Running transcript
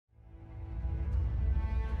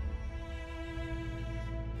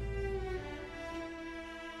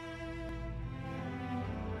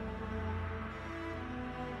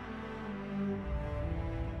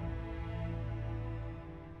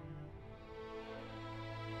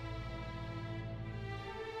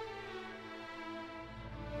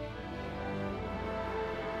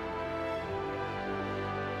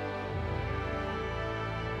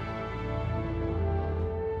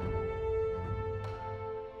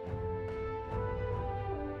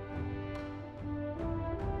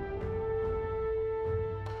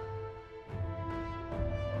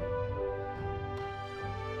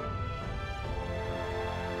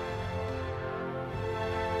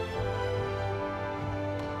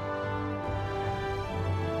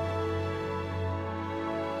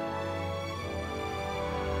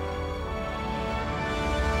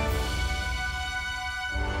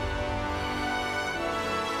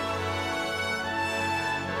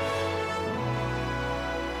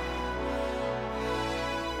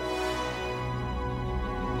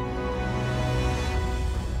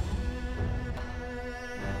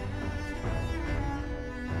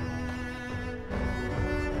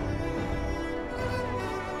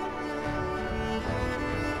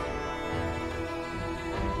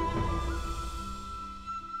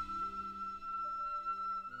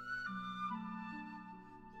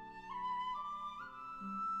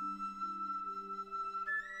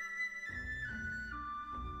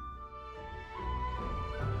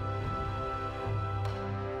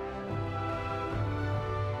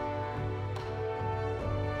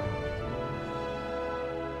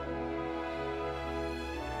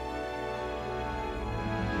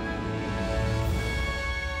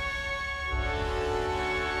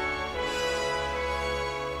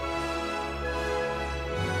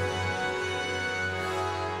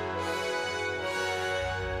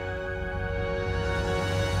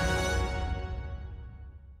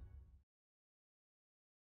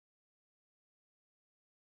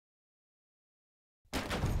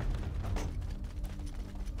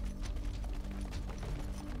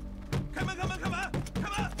开门！开门！开门！开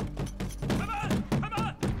门！开门！开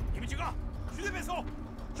门！你们几个去那边搜。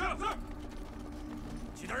是是。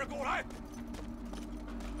其他人跟我来。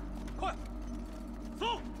快，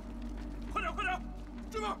搜！快点！快点！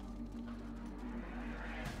这边。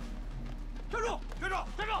站住！站住！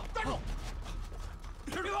站住！站住！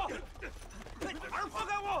师弟，把人放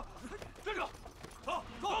开我！站住！走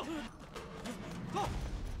走走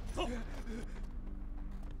走！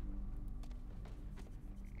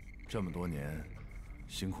这么多年，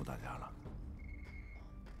辛苦大家了。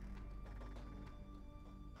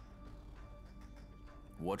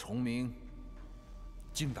我崇明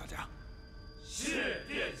敬大家。谢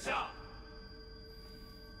殿下。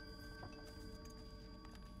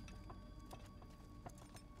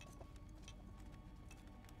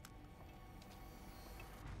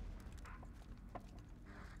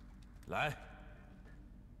来，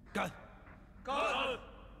干！干！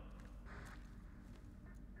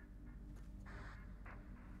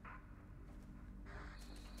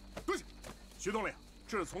蹲下！徐统领，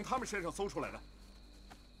这是从他们身上搜出来的。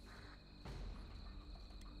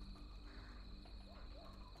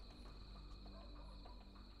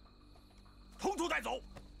统统带走！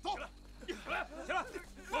走！起来！起来！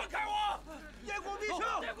放开我！燕国必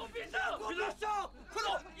胜！燕国必胜！燕国必胜！快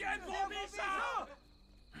走！燕国必胜！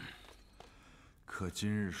可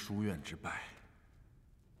今日书院之败，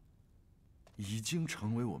已经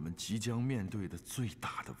成为我们即将面对的最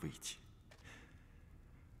大的危机。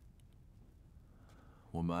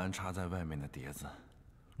我们安插在外面的碟子，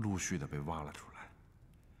陆续的被挖了出来。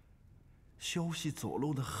消息走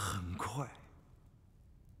漏的很快，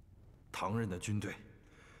唐人的军队，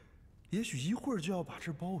也许一会儿就要把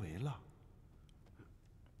这儿包围了。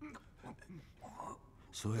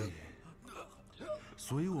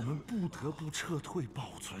所以我们不得不撤退，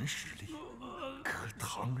保存实力。可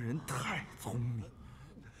唐人太聪明，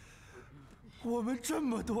我们这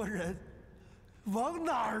么多人，往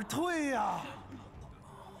哪儿退呀？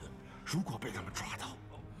如果被他们抓到，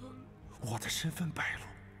我的身份败露，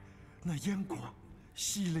那燕国、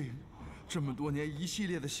西陵这么多年一系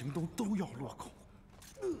列的行动都要落空。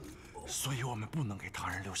所以我们不能给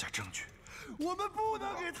唐人留下证据，我们不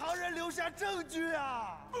能给唐人留下证据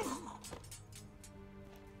啊！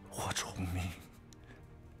我崇明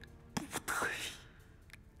不得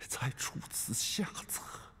已才出此下策，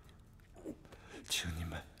请你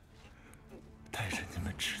们带着你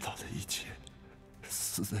们知道的一切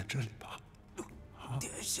死在这里吧。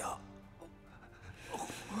殿下，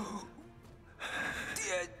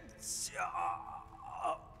殿下。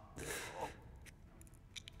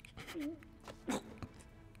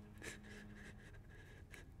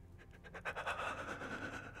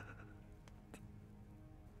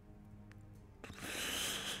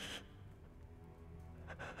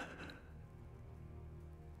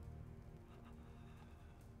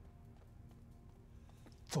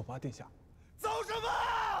走吧，殿下。走什么？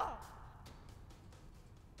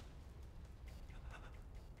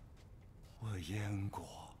我燕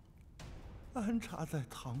国安插在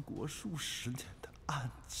唐国数十年的暗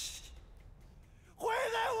器，毁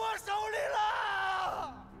在我手里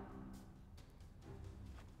了。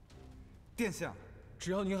殿下，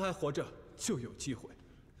只要您还活着，就有机会。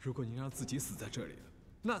如果您让自己死在这里了，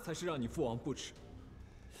那才是让你父王不耻。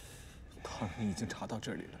唐人已经查到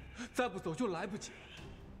这里了，再不走就来不及了。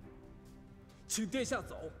请殿下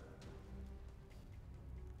走。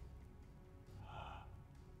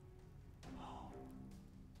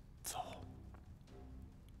走，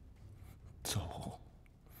走，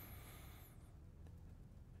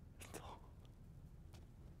走。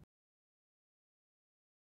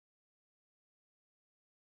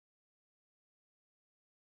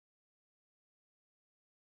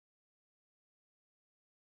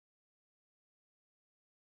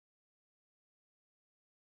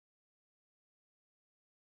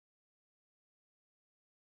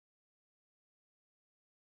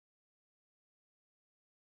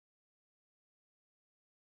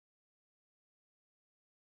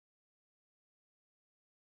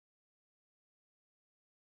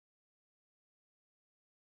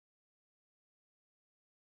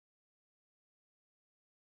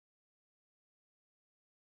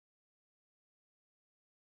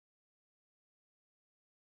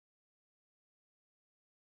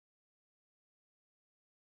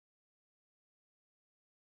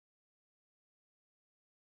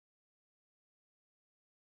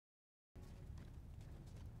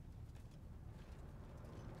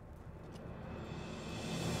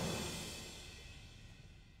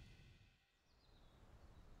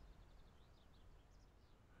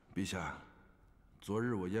陛下，昨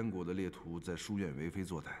日我燕国的列徒在书院为非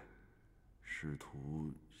作歹，试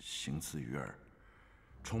图行刺于儿。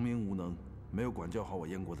崇明无能，没有管教好我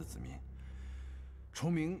燕国的子民。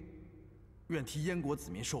崇明愿替燕国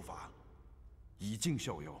子民受罚，以儆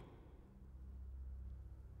效尤。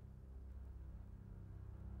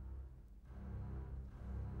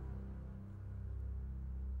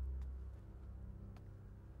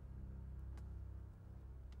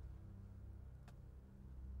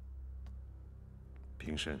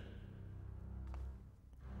平身。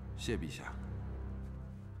谢陛下。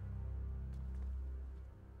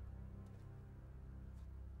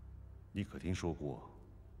你可听说过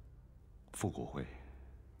复国会？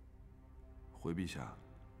回陛下，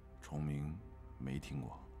崇明没听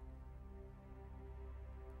过。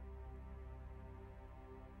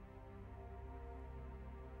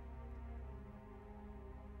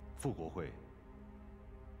复国会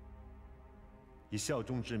以效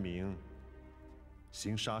忠之名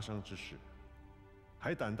行杀伤之事，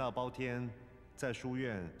还胆大包天，在书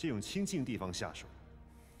院这种清静地方下手，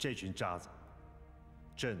这群渣子，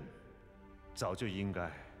朕早就应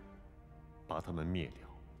该把他们灭掉。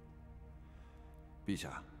陛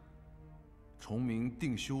下，崇明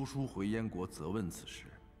定修书回燕国责问此事。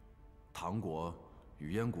唐国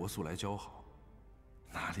与燕国素来交好，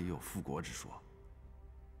哪里有复国之说？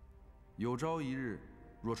有朝一日，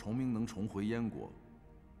若崇明能重回燕国，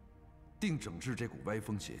定整治这股歪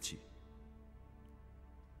风邪气。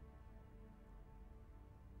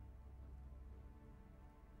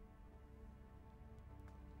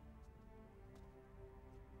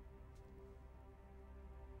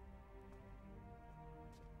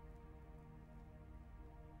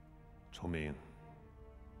崇明，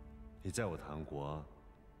你在我唐国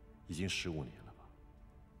已经15年了吧？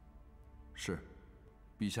是，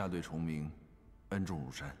陛下对崇明恩重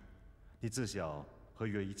如山。你自小和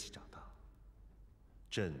鱼儿一起长大，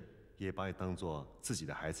朕也把你当作自己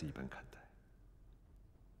的孩子一般看待。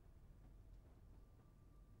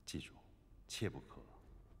记住，切不可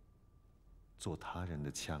做他人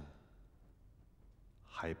的枪，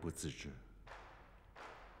还不自知。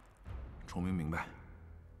崇明明白，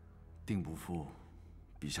定不负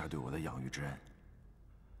陛下对我的养育之恩。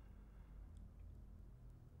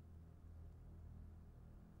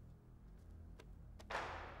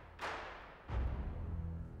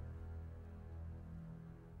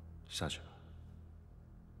下去吧。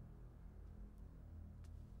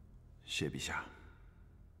谢陛下。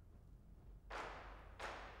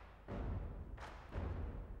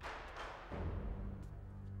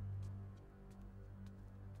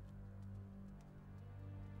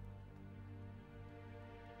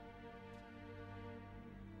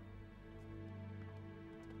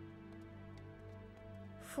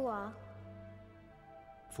父王，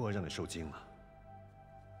父王让你受惊了。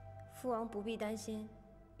父王不必担心，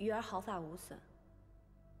鱼儿毫发无损。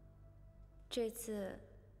这次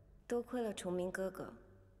多亏了崇明哥哥。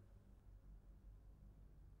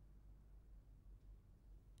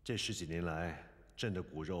这10几年来，朕的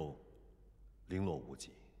骨肉零落无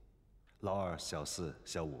迹，老二、小四、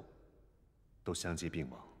小五都相继病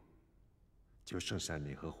亡，就剩下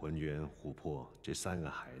你和浑元、琥珀这3个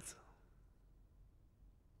孩子。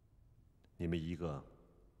你们一个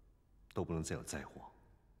都不能再有灾祸，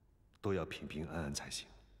都要平平安安才行。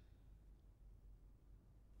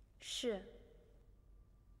是。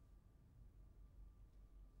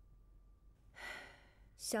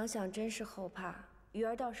想想真是后怕，鱼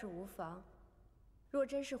儿倒是无妨。若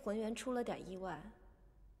真是浑元出了点意外，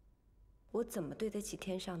我怎么对得起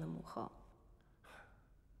天上的母后？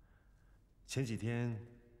前几天，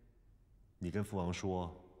你跟父王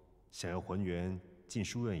说想要浑元进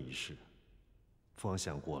书院一事，父王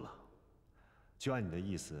想过了，就按你的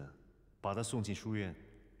意思，把他送进书院，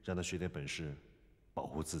让他学点本事，保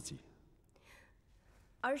护自己。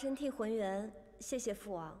儿臣替浑元谢谢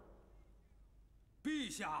父王。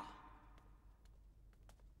陛下，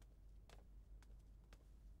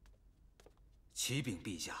启禀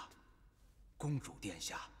陛下，公主殿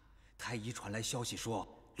下，太医传来消息说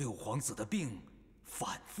六皇子的病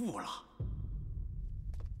反复了。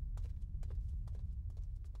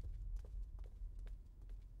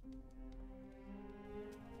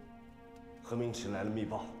何明迟来了密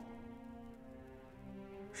报，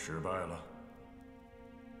失败了。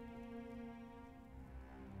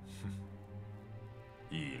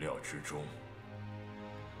意料之中，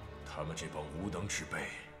他们这帮无能之辈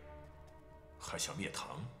还想灭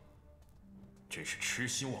唐，真是痴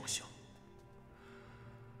心妄想。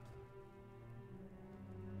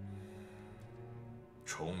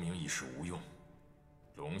崇明一时无用，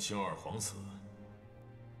隆庆2皇子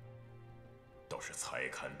倒是才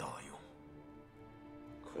堪大用。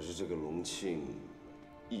可是这个隆庆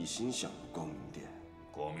一心向光明殿。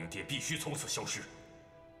光明殿必须从此消失。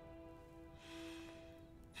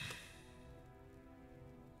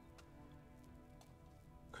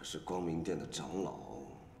可是光明殿的长老，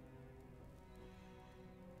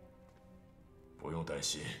不用担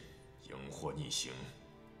心荧惑逆行，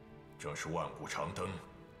正是万古长灯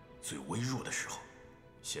最微弱的时候，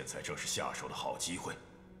现在正是下手的好机会，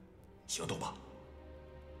行动吧。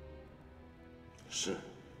是，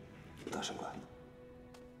大神官。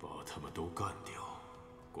把他们都干掉，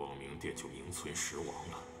光明殿就名存实亡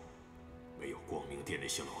了。没有光明殿那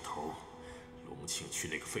些老头，隆庆去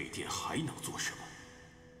那个废殿还能做什么？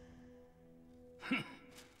哼，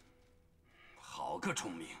好个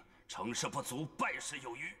聪明，成事不足，败事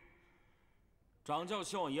有余。掌教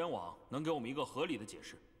希望燕王能给我们一个合理的解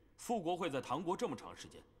释。复国会在唐国这么长时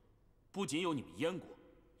间，不仅有你们燕国，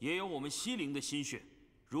也有我们西陵的心血，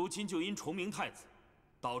如今就因崇明太子，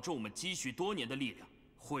导致我们积蓄多年的力量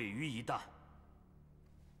毁于一旦。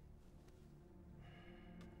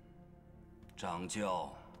掌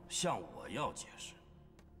教向我要解释，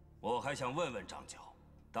我还想问问掌教，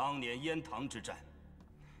当年燕唐之战，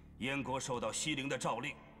燕国受到西陵的诏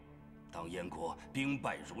令，当燕国兵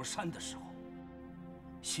败如山的时候，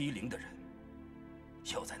西陵的人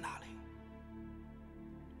又在哪里？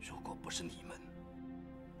如果不是你们，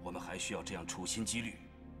我们还需要这样处心积虑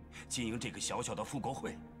经营这个小小的复国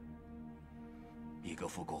会？一个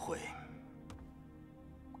复国会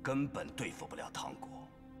根本对付不了唐国，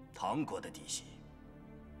唐国的底细，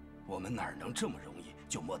我们哪能这么容易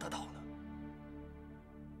就摸得到呢？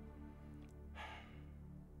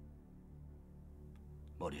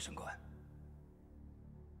茉莉神官，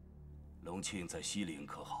隆庆在西陵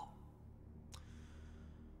可好？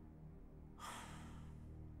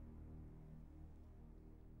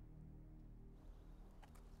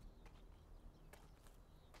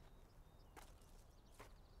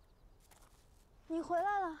你回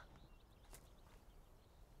来了。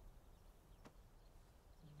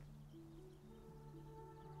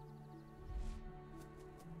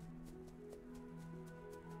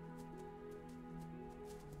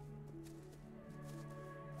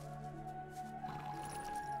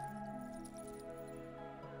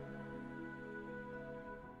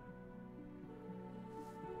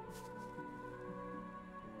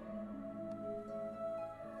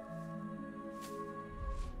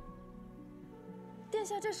殿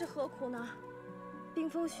下这是何苦呢？冰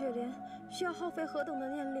封雪莲需要耗费何等的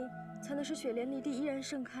念力，才能使雪莲离地依然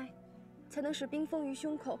盛开，才能使冰封于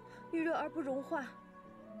胸口，遇热而不融化。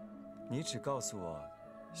你只告诉我，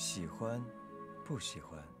喜欢，不喜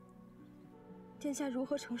欢。殿下如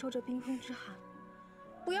何承受这冰封之寒？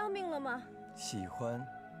不要命了吗？喜欢，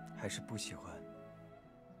还是不喜欢？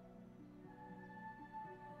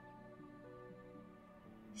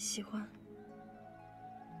喜欢。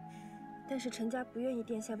但是臣家不愿意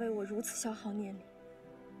殿下为我如此消耗念力。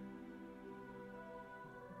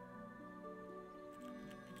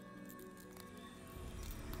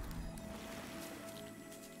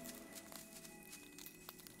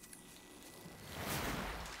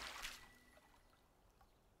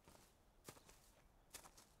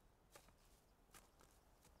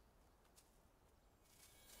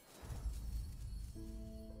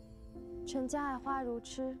臣家爱花如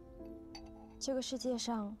痴，这个世界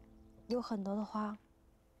上有很多的花，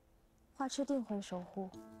花痴定会守护，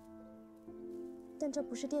但这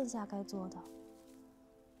不是殿下该做的。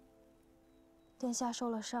殿下受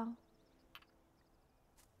了伤，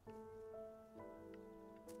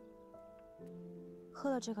喝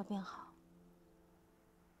了这个便好。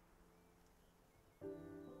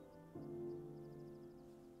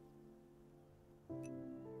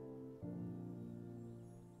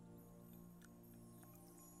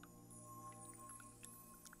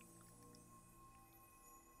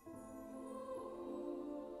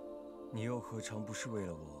你又何尝不是为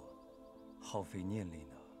了我耗费念力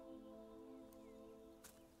呢？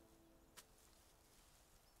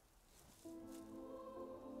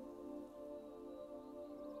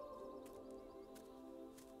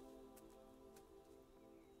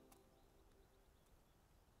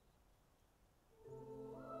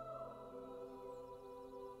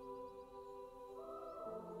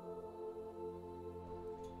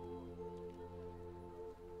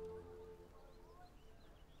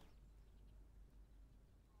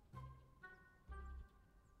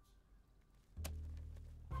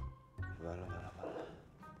完了，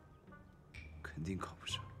肯定考不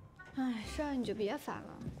上。哎，少爷你就别烦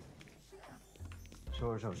了。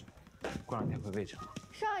收拾，过两天会备成。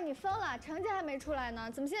少爷你疯了，成绩还没出来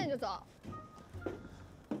呢，怎么现在就走？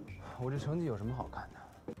我这成绩有什么好看的？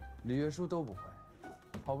理学书都不会，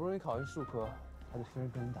好不容易考一术科，还得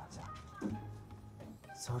跟人打架，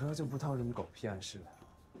早知道就不套这么狗屁暗示了。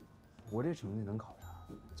我这成绩能考上，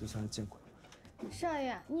就算是见鬼了。少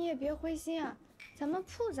爷，你也别灰心啊，咱们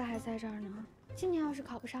铺子还在这儿呢。今年要是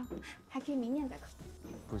考不上，还可以明年再考。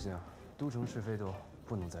不行，都城是非多，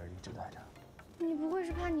不能在这儿一直待着。你不会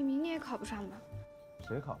是怕你明年也考不上吧？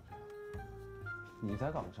谁考不上？你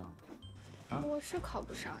才考不上呢。啊？我是考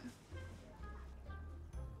不上呀。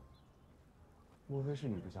莫非是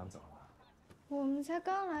你不想走了？我们才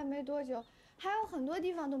刚来没多久，还有很多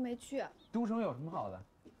地方都没去。都城有什么好的？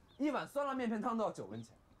一碗酸辣面片汤都要9文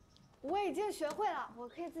钱。我已经学会了，我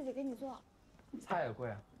可以自己给你做。菜也贵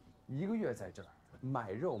啊，1个月在这儿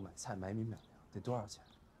买肉买菜买米买粮得多少钱？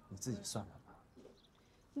你自己算算吧。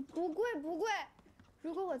不贵不贵，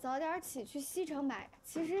如果我早点起去西城买，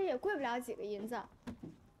其实也贵不了几个银子。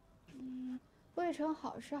渭城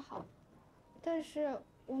好是好，但是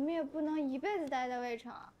我们也不能一辈子待在渭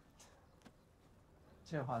城啊。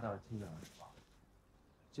这话倒是听着耳熟。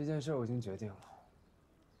这件事我已经决定了，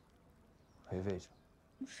回渭城。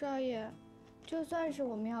少爷，就算是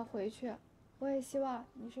我们要回去，我也希望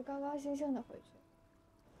你是高高兴兴的回去。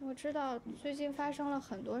我知道最近发生了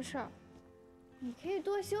很多事儿，你可以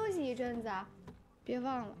多休息一阵子啊。别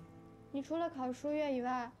忘了，你除了考书院以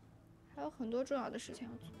外，还有很多重要的事情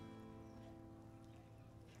要做。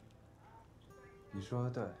你说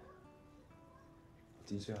的对，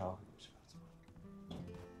的确还有很多事要做。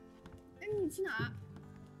哎，你去哪儿？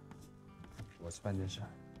我去办件事。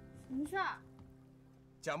什么事儿？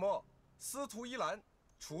甲末司徒一兰，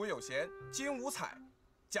楚有贤，金无彩；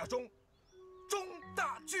甲中钟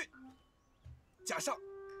大俊；甲上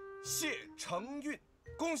谢承运。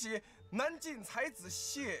恭喜南晋才子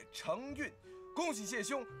谢承运，恭喜谢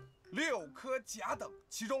兄6科甲等，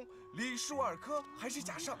其中理数2科还是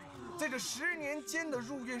甲上。在这10年间的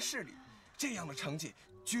入院试里，这样的成绩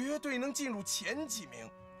绝对能进入前几名。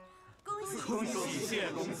恭喜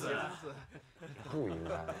谢公子！不应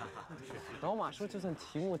该。老马说，就算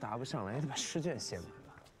题目答不上来，也得把试卷写满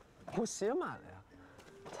吧。我写满了呀，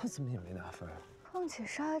他怎么也没拿分？况且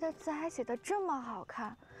少爷的字还写得这么好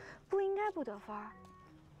看，不应该不得分。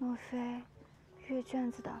莫非阅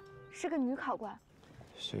卷子的是个女考官？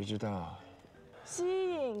谁知道？吸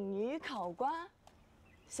引女考官，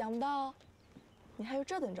想不到你还有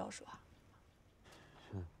这等招数啊！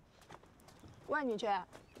喂，女雀，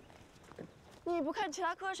你不看其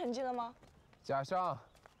他科成绩了吗？甲上。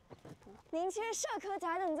您缺社科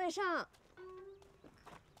甲等最上，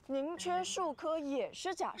您缺数科也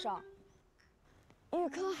是甲上，预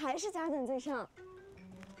科还是甲等最上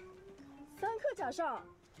，3科甲上。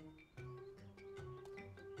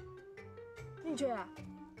丽娟，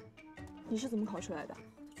你是怎么考出来的？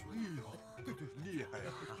哎呦，对，厉害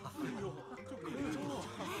呀！哎呦，这可以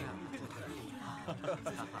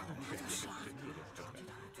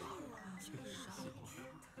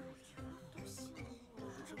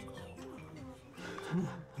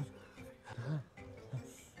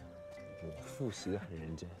我复习的很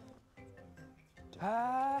认真。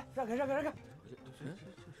哎，让开！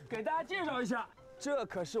给大家介绍一下，这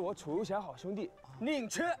可是我楚如贤好兄弟宁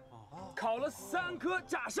缺，考了3科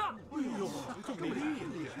甲上。哎呦，这么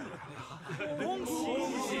厉害！恭喜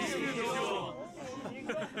谢兄！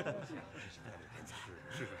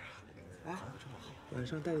是。哎，晚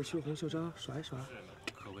上带你去红袖章耍一耍。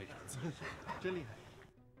可谓真厉害。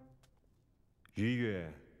鱼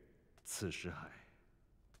跃刺石海，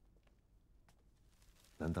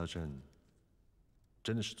难道朕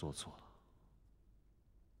真的是做错了？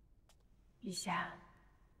陛下，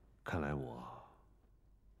看来我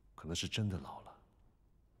可能是真的老了。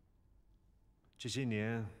这些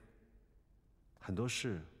年，很多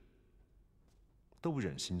事都不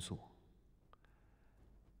忍心做。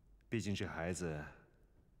毕竟这孩子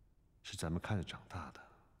是咱们看着长大的。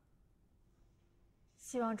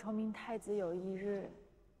希望崇明太子有一日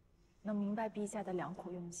能明白陛下的良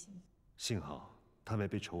苦用心。幸好他没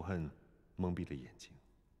被仇恨蒙蔽了眼睛，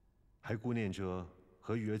还顾念着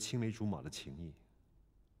和玉儿青梅竹马的情谊，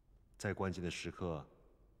在关键的时刻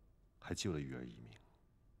还救了玉儿一命。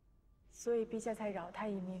所以陛下才饶他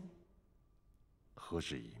一命。何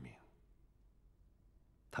止一命？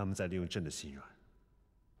他们在利用朕的心软。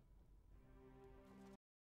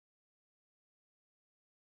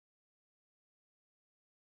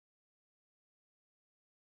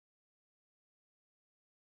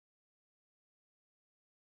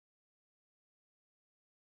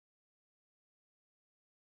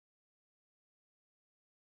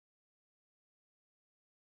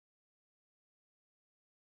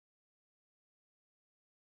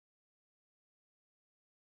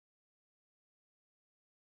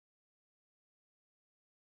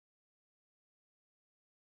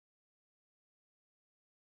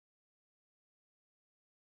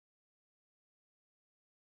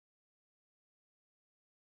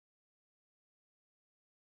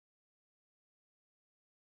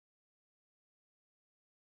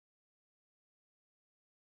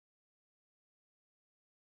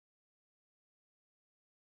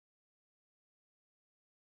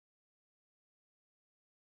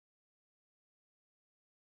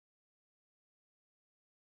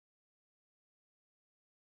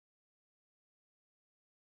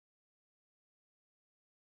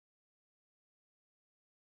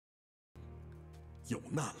有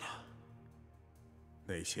难了。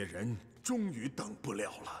那些人终于等不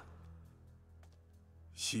了了。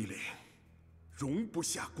西陵容不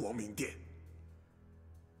下光明殿，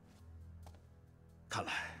看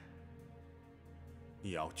来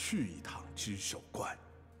你要去一趟知守关。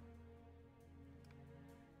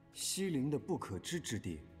西陵的不可知之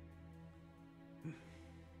地。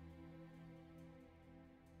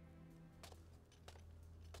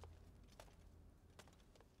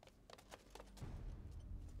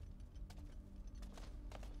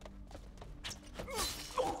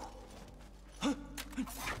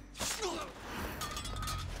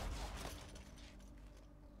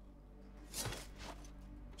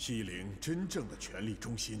西陵真正的权力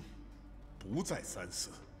中心，不在三寺，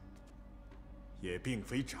也并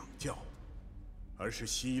非掌教，而是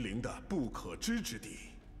西陵的不可知之地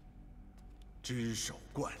——知守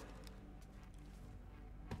关。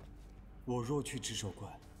我若去知守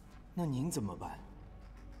关，那您怎么办？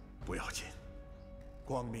不要紧，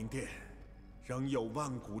光明殿仍有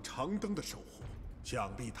万古长灯的守护，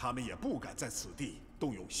想必他们也不敢在此地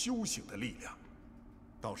动用修行的力量。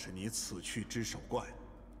倒是你此去知守关，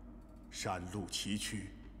山路崎岖，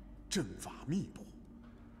阵法密布，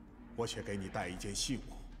我却给你带一件信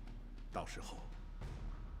物，到时候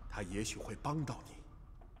他也许会帮到你。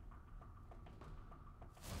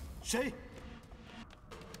谁？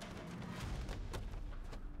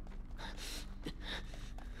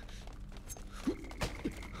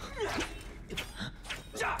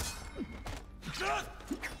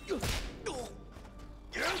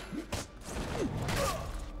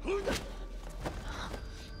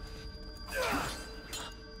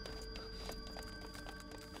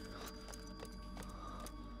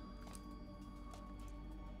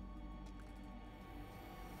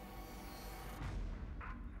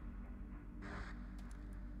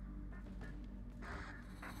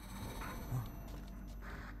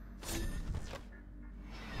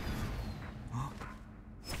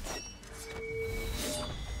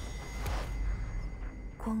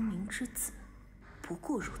光明之子，不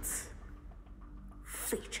过如此，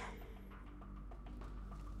废柴。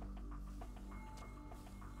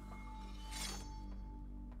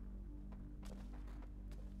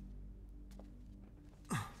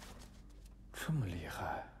这么厉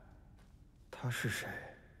害，他是谁？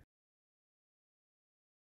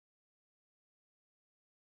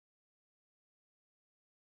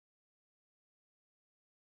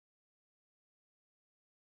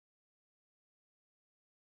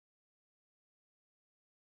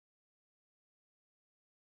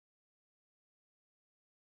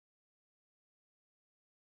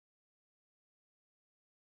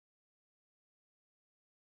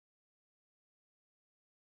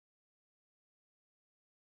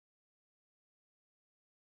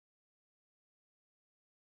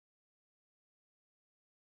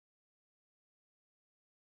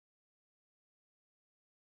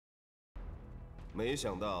没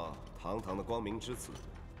想到堂堂的光明之子，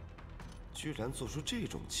居然做出这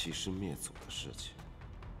种欺师灭祖的事情。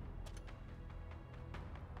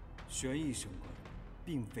玄义神官，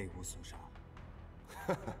并非无所杀。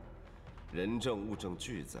哈哈，人证物证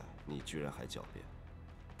俱在，你居然还狡辩？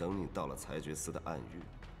等你到了裁决司的暗狱，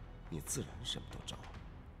你自然什么都招了。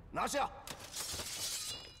拿下！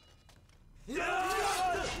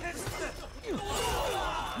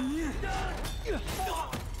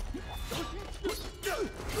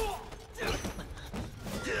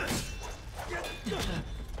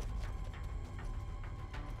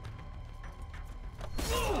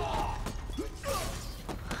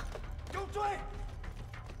给我追！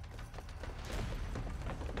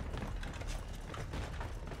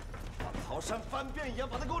把桃山翻遍一样，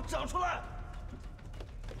把他给我找出来！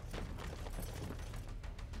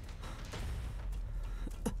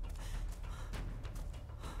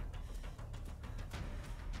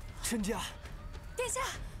陈家，殿下，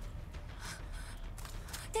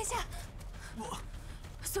殿下，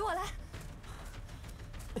随我来。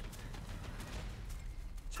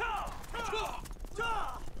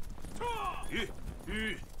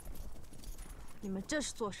你们这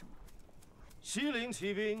是做什么？西陵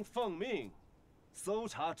骑兵奉命搜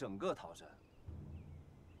查整个桃山。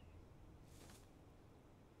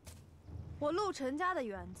我陆陈家的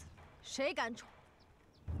园子，谁敢闯？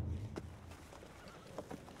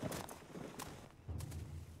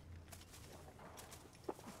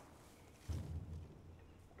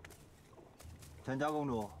陈家公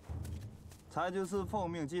主，裁决司奉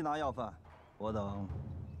命缉拿要犯，我等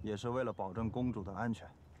也是为了保证公主的安全。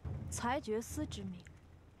裁决司之命。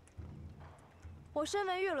我身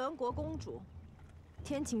为月轮国公主，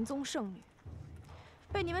天晴宗圣女，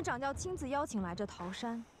被你们掌教亲自邀请来这桃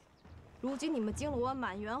山，如今你们惊了我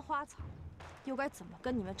满园花草，又该怎么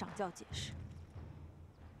跟你们掌教解释？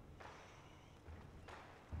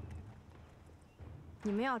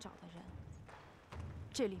你们要找的人，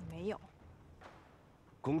这里没有。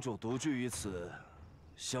公主独居于此，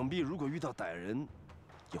想必如果遇到歹人，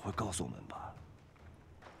也会告诉我们吧？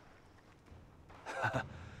哈哈，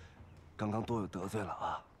刚刚多有得罪了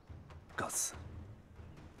啊，告辞。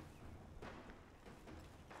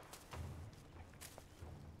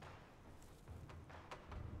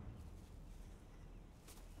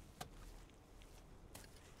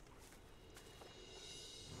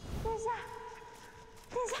 殿下，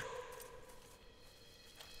殿下，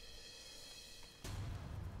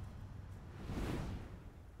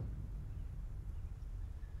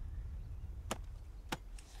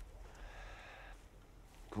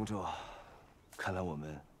公主，看来我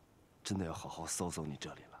们真的要好好搜搜你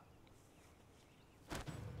这里了。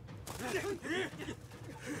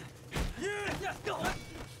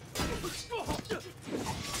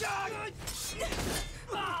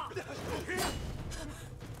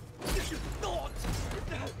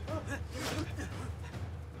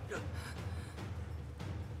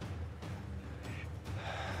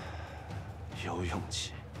有勇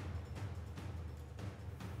气。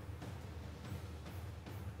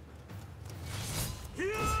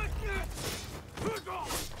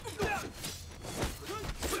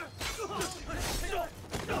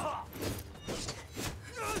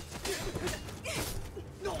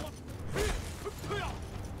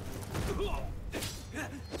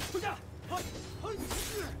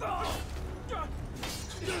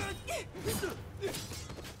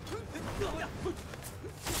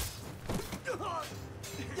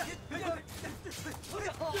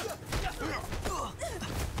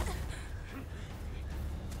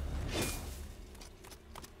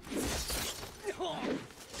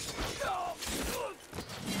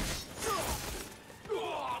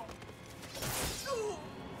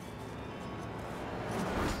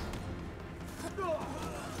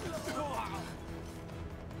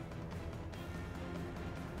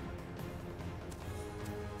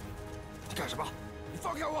你干什么？你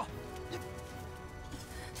放开我！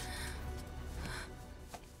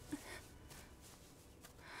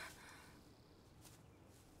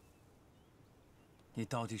你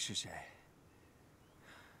到底是谁？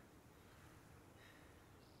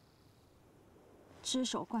知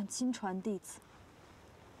守观亲传弟子，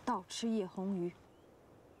盗吃叶红鱼。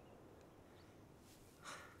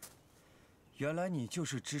原来你就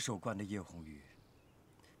是知守观的叶红玉。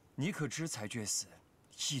你可知裁决死，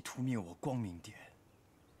意图灭我光明殿？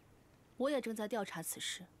我也正在调查此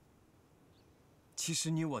事。其实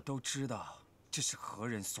你我都知道这是何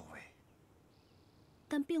人所为，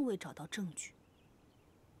但并未找到证据。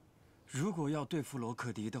 如果要对付罗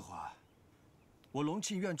克迪的话，我隆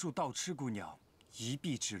庆愿助道痴姑娘一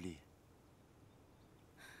臂之力。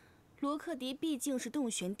罗克迪毕竟是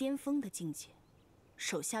洞玄巅峰的境界，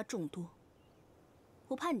手下众多，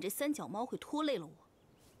我怕你这三脚猫会拖累了我。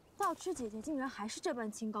道痴姐姐竟然还是这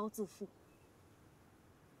般清高自负。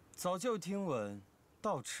早就听闻，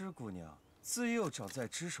道痴姑娘自幼长在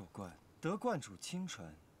知守观，得观主亲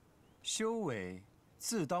传，修为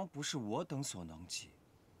自当不是我等所能及。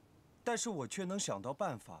 但是我却能想到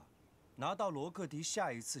办法，拿到罗克迪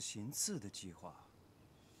下一次行刺的计划。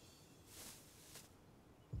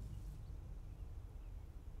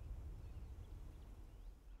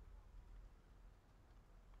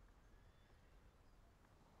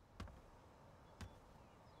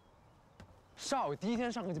少爷第一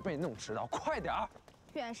天上课就被你弄迟到，快点儿！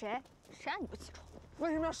怨谁？谁让你不起床？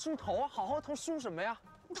为什么要梳头啊？好好头梳什么呀？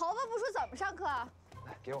你头发不梳怎么上课啊？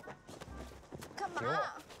来，给我。干嘛？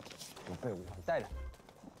 有备无患，带着。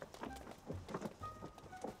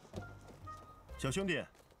小兄弟，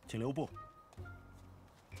请留步。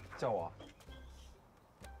叫我。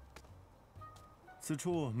此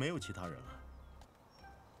处没有其他人了。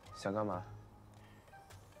想干嘛？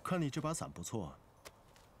看你这把伞不错，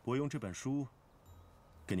我用这本书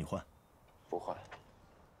给你换。不换。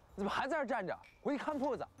你怎么还在这站着？回去看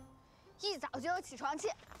铺子。一早就有起床气。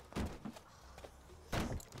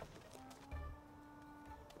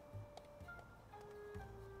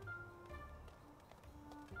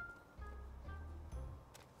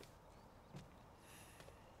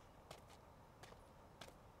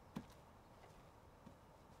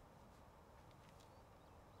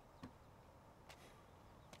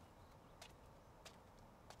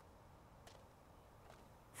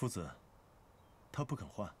 夫子，他不肯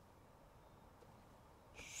换。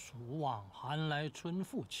暑往寒来春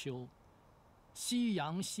复秋，夕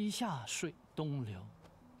阳西下水东流。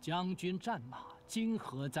将军战马今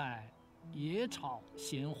何在？野草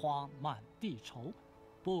鲜花满地愁，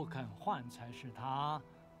不肯换才是他，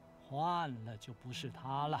换了就不是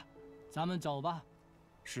他了。咱们走吧。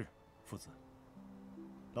是，父子。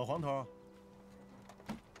老黄头，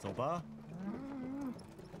走吧。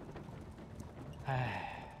哎。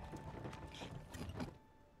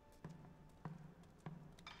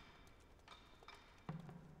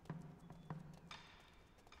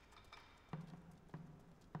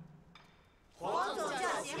 黄总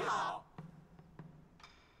教习好。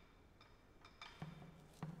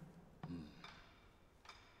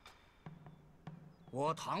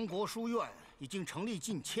我唐国书院已经成立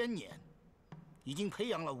近1000年，已经培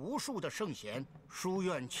养了无数的圣贤。书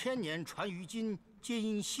院1000年传于今，皆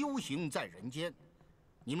因修行在人间。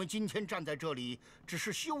你们今天站在这里，只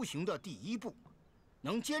是修行的第一步，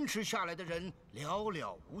能坚持下来的人寥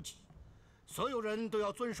寥无几。所有人都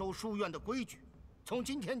要遵守书院的规矩。从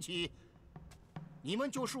今天起，你们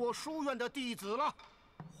就是我书院的弟子了。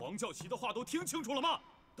黄教习的话都听清楚了吗？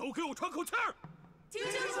都给我喘口气儿！听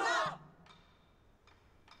清楚了。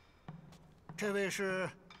这位是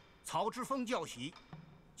曹之峰教习，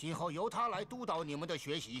今后由他来督导你们的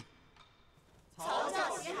学习。曹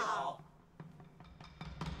教习好。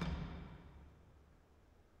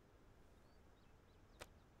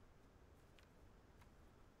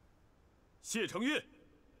谢承运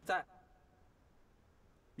在。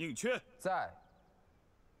宁缺在。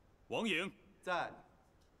王颖在。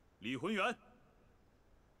李浑元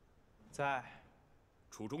在。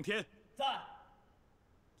楚中天在。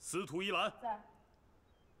司徒依兰在。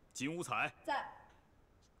金无彩在。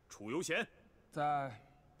楚游贤在。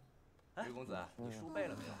于公子，你书背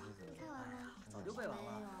了没有？你看完了？早就背完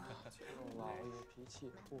了。老爷脾气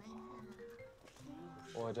也不好，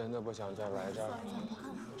我真的不想再来这儿。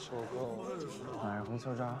受够了。买红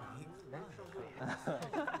袖章。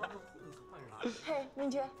嘿，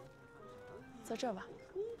宁缺，坐这儿吧。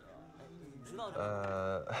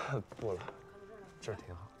不了，这儿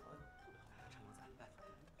挺好。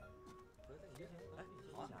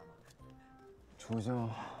楚兄，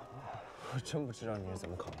我真不知道你是怎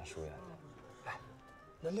么考上书院的。哎，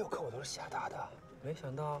那6科我都是瞎答的，没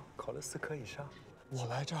想到考了4科以上。我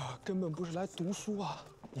来这儿根本不是来读书啊！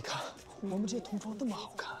你看我们这些童装那么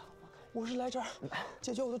好看，我是来这儿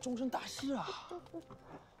解决我的终身大事啊！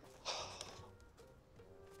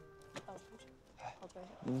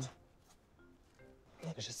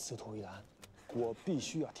那个是司徒依兰，我必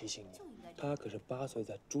须要提醒你，她可是8岁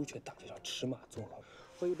在朱雀大街上驰马纵横，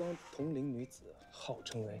和一帮同龄女子号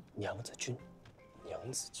称为娘子军。娘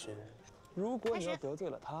子军，如果你要得罪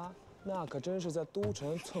了她，那可真是在都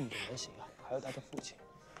城寸步难行啊！还有他的父亲，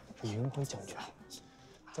是云辉将军，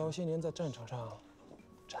早些年在战场上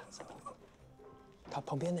战死了。他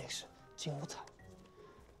旁边那是金无彩，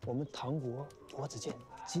我们唐国国子监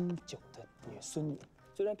金九的女孙女，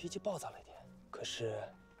虽然脾气暴躁了一点，可是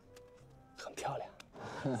很漂亮。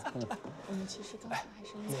我们其实刚才还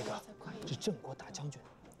是那个是郑国大将军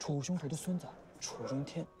楚兄头的孙子楚中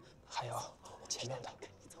天，还有前面的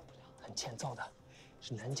很欠揍的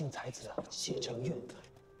是南境才子谢承运。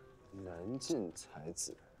南晋才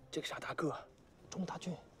子，这个是他大哥，钟大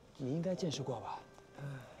俊，你应该见识过吧？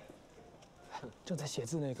正在写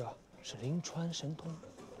字那个是临川神通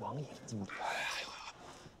王颖，哎呦，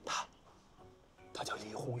他叫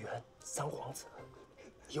李宏源，三皇子，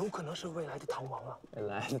有可能是未来的唐王啊！未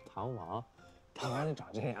来的唐王，唐王就长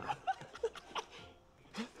这样。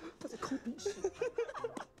他在抠鼻屎。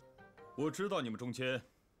我知道你们中间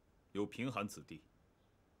有贫寒子弟，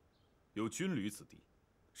有军旅子弟。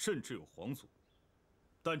甚至有皇族，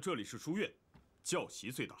但这里是书院，教习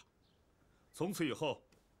最大。从此以后，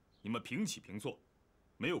你们平起平坐，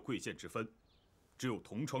没有贵贱之分，只有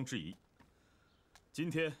同窗之谊。今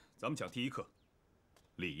天咱们讲第1课，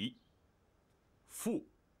礼。富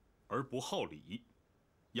而不好礼，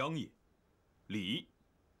殃也。礼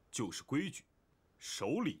就是规矩，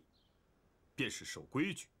守礼便是守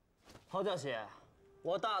规矩。曹教习，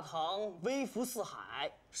我大唐威服四海，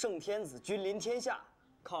圣天子君临天下。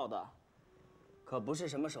靠的可不是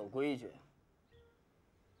什么守规矩。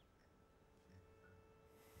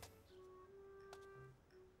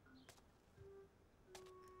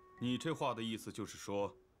你这话的意思就是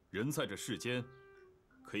说，人在这世间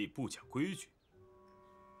可以不讲规矩？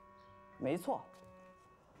没错，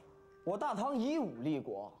我大唐以武立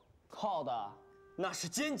国，靠的那是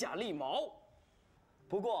坚甲利矛。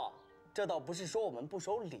不过，这倒不是说我们不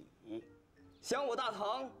守礼。想我大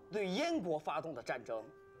唐对燕国发动的战争，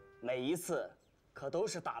每一次可都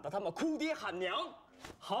是打得他们哭爹喊娘。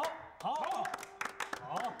好，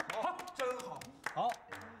真好，好。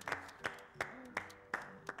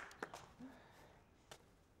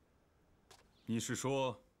你是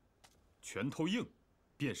说，拳头硬，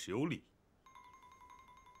便是有理？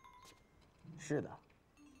是的。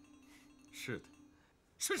是的。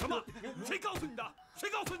是什么？谁告诉你的？谁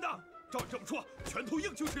告诉你的？照你这么说，拳头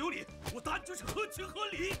硬就是有理，我答案就是合情合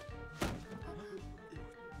理。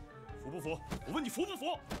服不服？我问你服不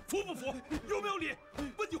服？服不服？有没有理？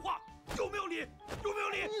问你话，有没有理？有没有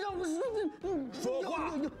理？你让我说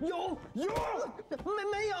话。有，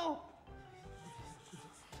没有。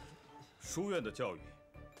书院的教育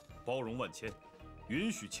包容万千，允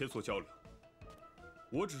许切磋交流。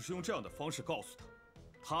我只是用这样的方式告诉他，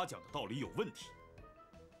他讲的道理有问题。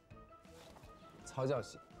曹教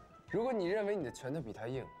习，如果你认为你的拳头比他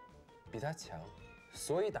硬，比他强，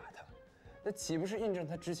所以打他，那岂不是印证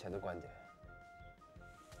他之前的观点？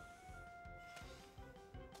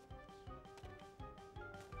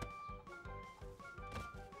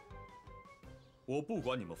我不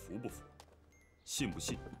管你们服不服，信不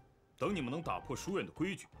信，等你们能打破书院的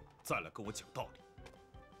规矩，再来跟我讲道理。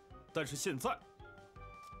但是现在，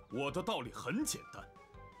我的道理很简单，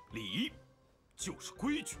礼就是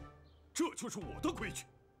规矩，这就是我的规矩。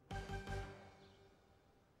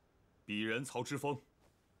鄙人曹之峰，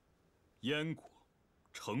燕国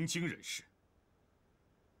成京人士。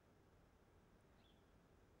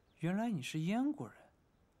原来你是燕国人。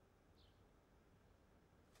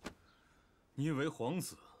你以为皇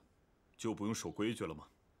子就不用守规矩了吗？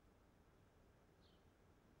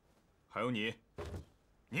还有你，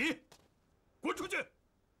滚出去！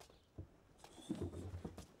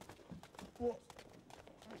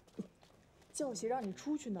教习让你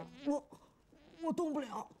出去呢。我动不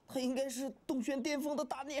了，他应该是东玄巅峰的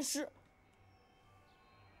大内侍。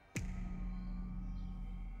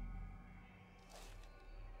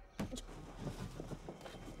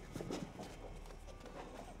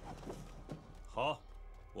好，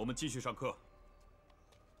我们继续上课。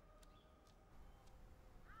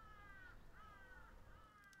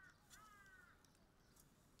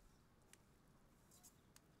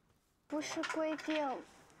不是规定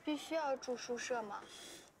必须要住宿舍吗？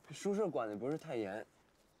宿舍管的不是太严，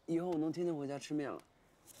以后我能天天回家吃面了。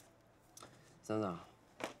桑桑，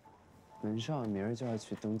门上明儿就要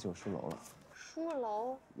去登旧书楼了。书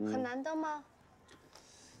楼很难登吗？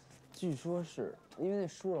据说是因为那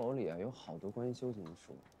书楼里啊有好多关于修行的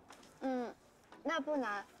书。那不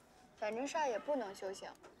难，反正少爷不能修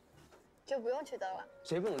行，就不用去登了。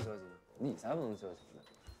谁不能修行？你才不能修行呢！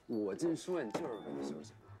我进书院就是为了修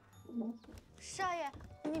行。少爷，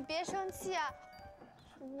你别生气啊，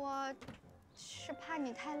我是怕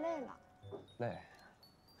你太累了。累？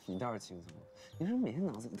你倒是轻松。你说每天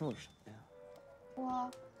脑子里都有什么呀？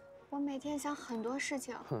我每天想很多事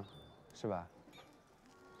情。哼，是吧？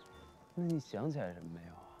那你想起来什么没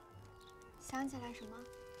有啊？想起来什么？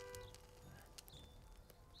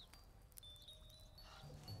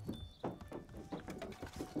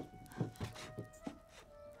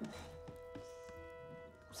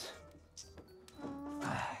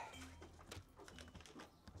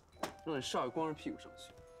让你少爷光着屁股上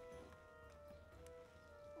学。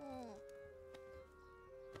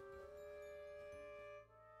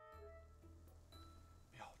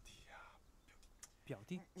表弟呀，表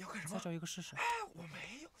弟，你要干什么？再找一个试试。哎，我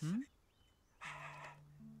没有。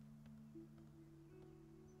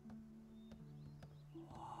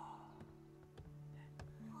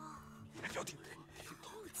表弟，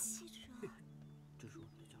好有气质啊！这是我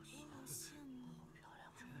们的教室。好羡慕，好漂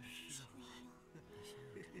亮，真是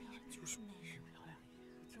就是美是漂亮，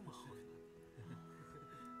这么好，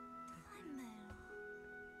太美了。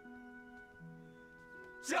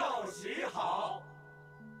教习好。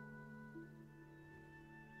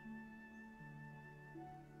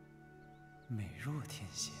美若天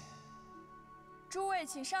仙。诸位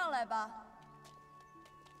请上来吧。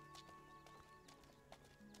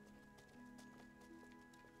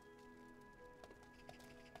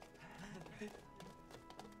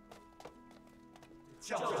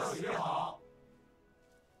教习好。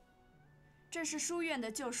这是书院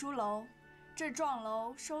的旧书楼，这幢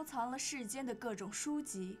楼收藏了世间的各种书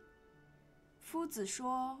籍。夫子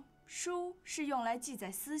说，书是用来记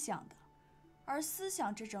载思想的，而思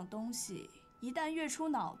想这种东西，一旦跃出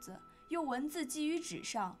脑子，用文字记于纸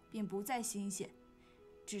上，便不再新鲜，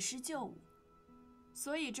只是旧物。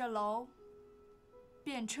所以这楼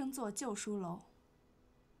便称作旧书楼。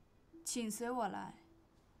请随我来。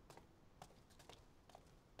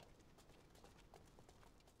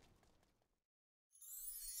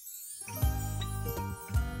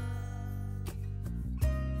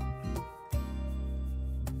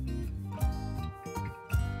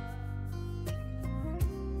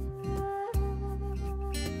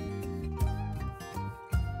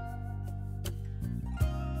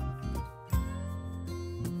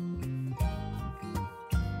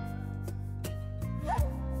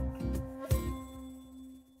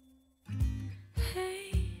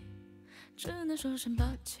只能说声抱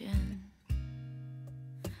歉。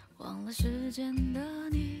忘了时间的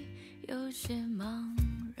你有些茫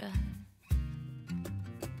然，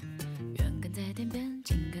远看在天边，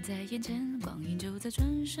近看在眼前，光阴就在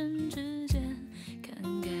转身之间，看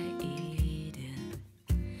开一点，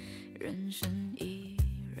人生依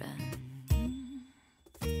然。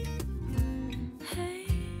嘿，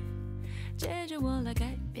借着我来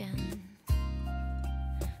改变，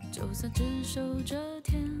就算只守这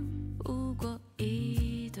天，不过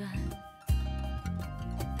一段。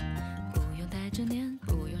执念，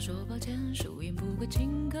不用说抱歉，输赢不会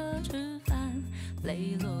请客吃饭，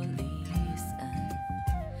泪落离散，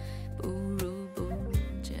不如不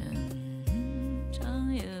见，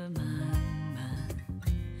长夜漫漫，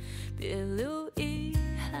别留遗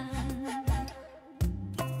憾。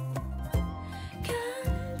看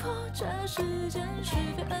破这世间是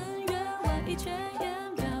非恩怨，万一千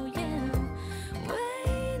言表演，为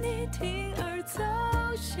你铤而走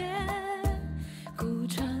险，孤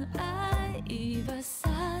船爱已把伞，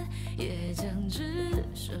也将只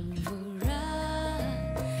身赴然。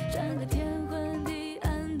站在天昏地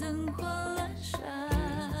暗，灯火阑珊，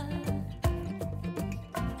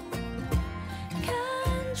看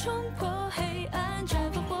冲破